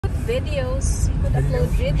videos. You could upload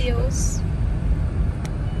videos.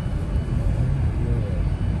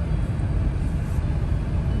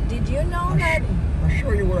 Did you know that? I'll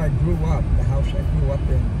show you where I grew up. The house I grew up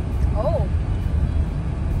in. Oh.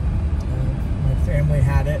 My family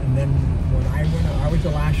had it, and then when I went, I was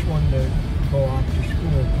the last one to go off to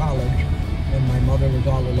school or college, and my mother was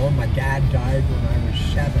all alone. My dad died when I was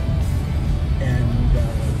 7, and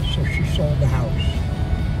so she sold the house.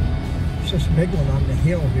 It's this big one on the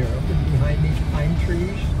hill here, up in behind these pine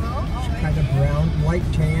trees. Oh, It's kind of brown, white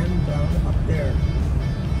tan, brown up there.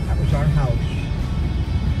 That was our house.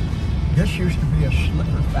 This used to be a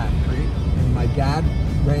slipper factory, and my dad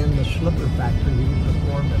ran the slipper factory. He was the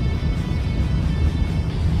foreman.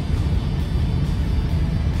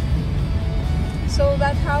 So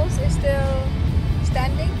that house is still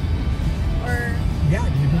standing? Or? Yeah,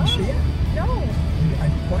 you didn't see it? No. I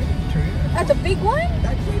pointed to you. At the big one?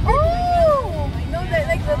 That big Oh! No,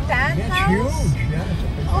 like the tan It's house? huge, yeah.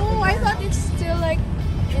 Oh, I thought it's still like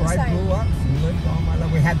That's where I inside. grew up and lived all my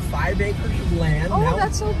life. We had 5 acres of land. Oh, now,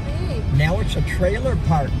 that's so big. now it's a trailer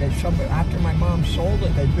park. After my mom sold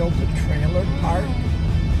it, they built a trailer park.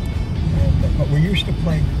 And, but we used to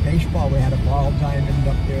play baseball. We had a ball diamond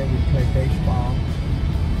up there. We played baseball.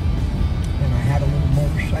 And I had a little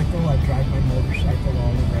motorcycle. I drive my motorcycle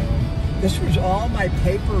all around. This was all my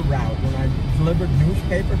paper route. When I delivered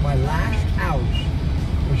newspaper, my last house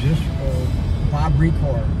was this Bob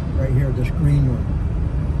Recor right here, this green one.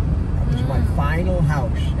 That was my final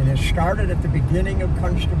house. And it started at the beginning of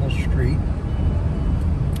Constable Street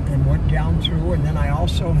and went down through. And then I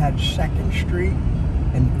also had 2nd Street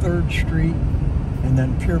and 3rd Street, and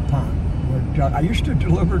then Pierpont. Where I used to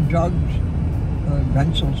deliver Doug's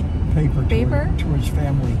Bensel's paper to his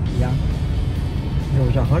family. Yeah, there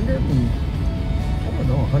was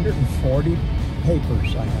 140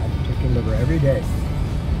 papers I had to deliver every day.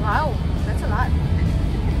 Wow, that's a lot.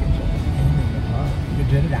 You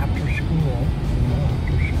did it after school.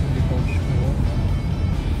 After school, you go to school.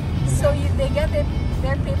 So they get their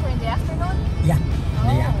paper in the afternoon? Yeah, in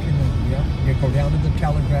the afternoon. Yeah, you go down to the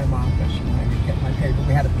telegram office and I would get my paper.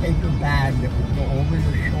 We had a paper bag that would go over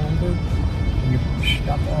your shoulder, and you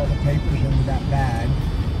stuff all the papers into that bag,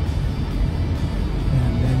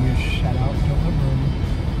 and then you set out delivering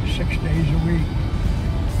 6 days a week.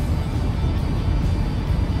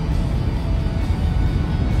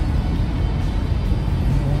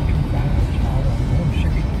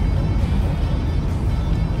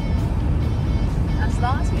 As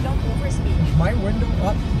long as we don't overspeed. Is my window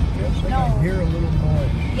up? It feels like I hear a little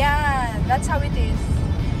noise. Yeah, that's how it is.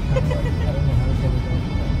 I don't know how to get it up.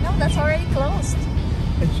 No, that's already closed.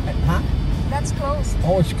 It's, huh? That's closed.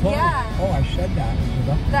 Oh, it's closed? Yeah. Oh, I said that. Is it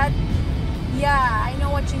up? Yeah, I know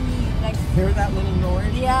what you mean. Like, hear that little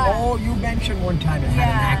noise? Yeah. Oh, you mentioned one time it had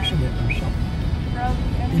an accident or something.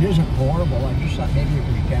 probably. It isn't horrible. I just thought maybe it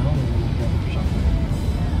was down a little bit or something.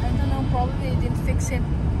 I don't know. Probably they didn't fix it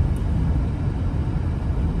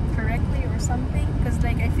correctly or something. Because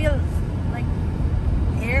like I feel like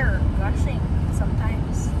air gushing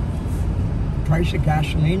sometimes. The price of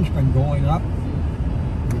gasoline's been going up.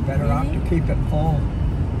 You're better off to keep it full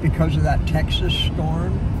because of that Texas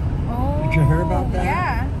storm. Oh, did you hear about that?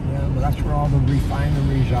 Yeah. Yeah, well that's where all the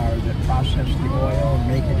refineries are that process the oil and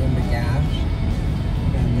make it into gas.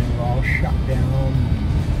 And they're all shut down.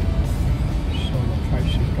 So the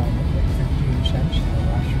price has gone up like 15 cents in the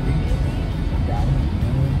last week. A gallon.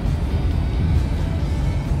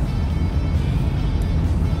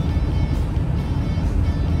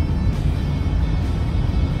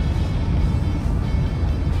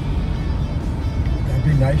 That'd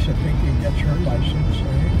be nice if Pinky gets her license, eh?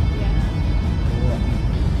 Yeah.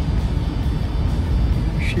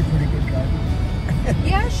 Is she a pretty good driver?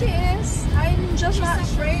 Yeah, she is. I'm just not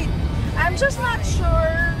afraid. I'm just not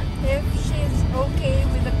sure if she's okay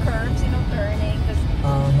with the curves, turning. Because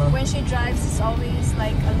when she drives, it's always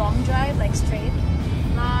like a long drive, like straight.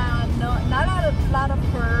 Not a lot of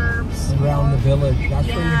curves. Around the village. That's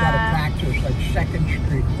where you got to Yeah. practice, like 2nd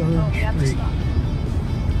Street, 3rd Oh, you have to Street. stop.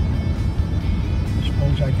 I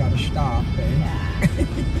suppose I got to stop, eh? Yeah.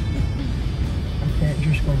 I can't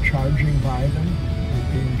just go charging by them. We'd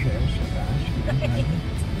be in jail so fast.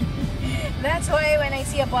 That's why when I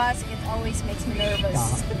see a bus, it always makes me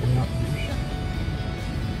nervous. Stop. Yep.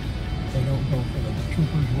 They don't go for it. The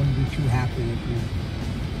troopers wouldn't be too happy if you...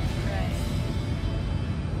 Right.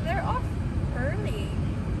 They're off early.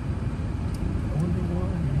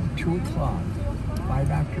 2 o'clock.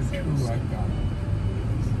 5 after 2 I've got.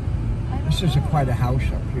 This is know. quite a house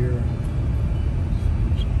up here.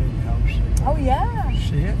 It's a big house. Oh yeah.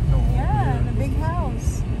 See it? No. Yeah, the big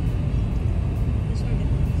house.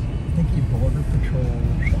 Border Patrol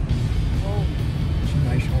or something. Oh. It's a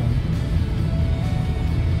nice home.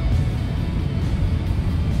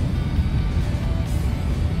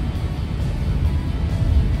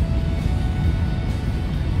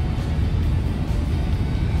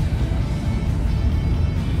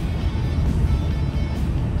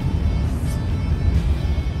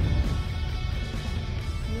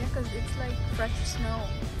 Yeah, because it's like fresh snow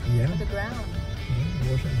Yeah. on the ground.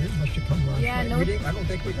 It wasn't here. Must have come last Yeah, night. no- We didn't, I don't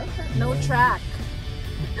think we got that. No No. track.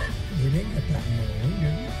 We didn't get that mowing,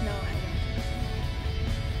 did we? No, I don't.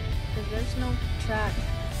 Because there's no track.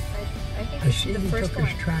 I think I it's see the he first took one.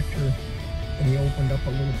 his tractor and he opened up a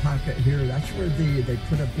little pocket here. That's where they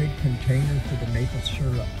put a big container for the maple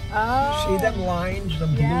syrup. Oh. See them lines,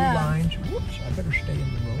 them blue Yeah. lines? Whoops, I better stay in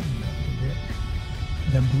the road not a bit.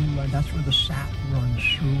 Them blue line, that's where the sap runs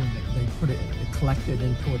through and they put it, they collect it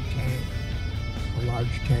into a tank, a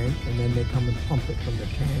large tank, and then they come and pump it from the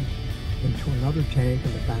tank into another tank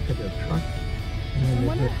in the back of their truck. And then I they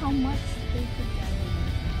wonder get how much they could get in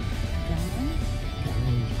gallons.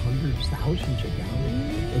 gallons, hundreds, thousands of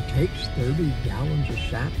gallons. Really? It takes 30 gallons of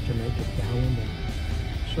sap to make a gallon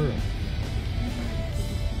of syrup.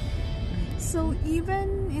 So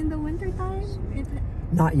even in the wintertime,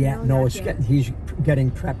 Not yet. No, No, not it's yet. he's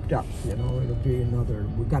getting prepped up. You know, it'll be another.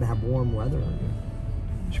 We've got to have warm weather.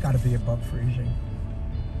 It's got to be above freezing.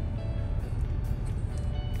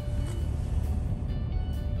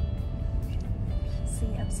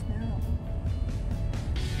 sea of snow.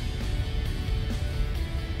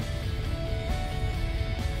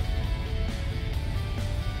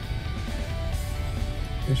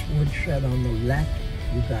 This woodshed on the left,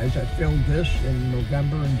 you guys, I filled this in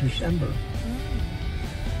November and December.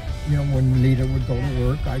 You know, when Lita would go to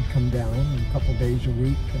work, I'd come down a couple days a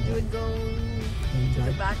week. And You would go to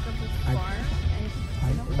the back of the farm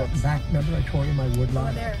back, remember I told you my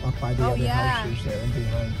woodlot there. up by the Oh, other yeah. houses there and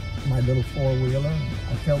behind my little four-wheeler.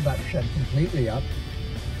 I filled that shed completely up.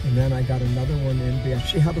 And then I got another one in there.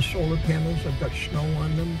 See how the solar panels have got snow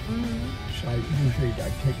on them? So I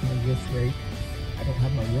take my roof rake. I don't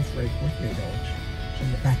have my roof rake with me though. It's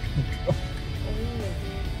in the back of the truck.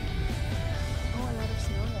 Oh, a lot of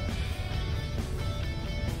snow.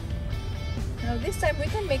 Now this time we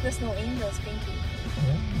can make the snow angels, Pinky.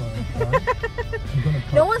 Oh my God. I'm gonna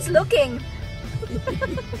No one's looking.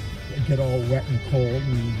 get all wet and cold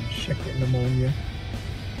and sick with pneumonia.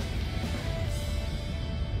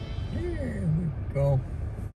 There we go.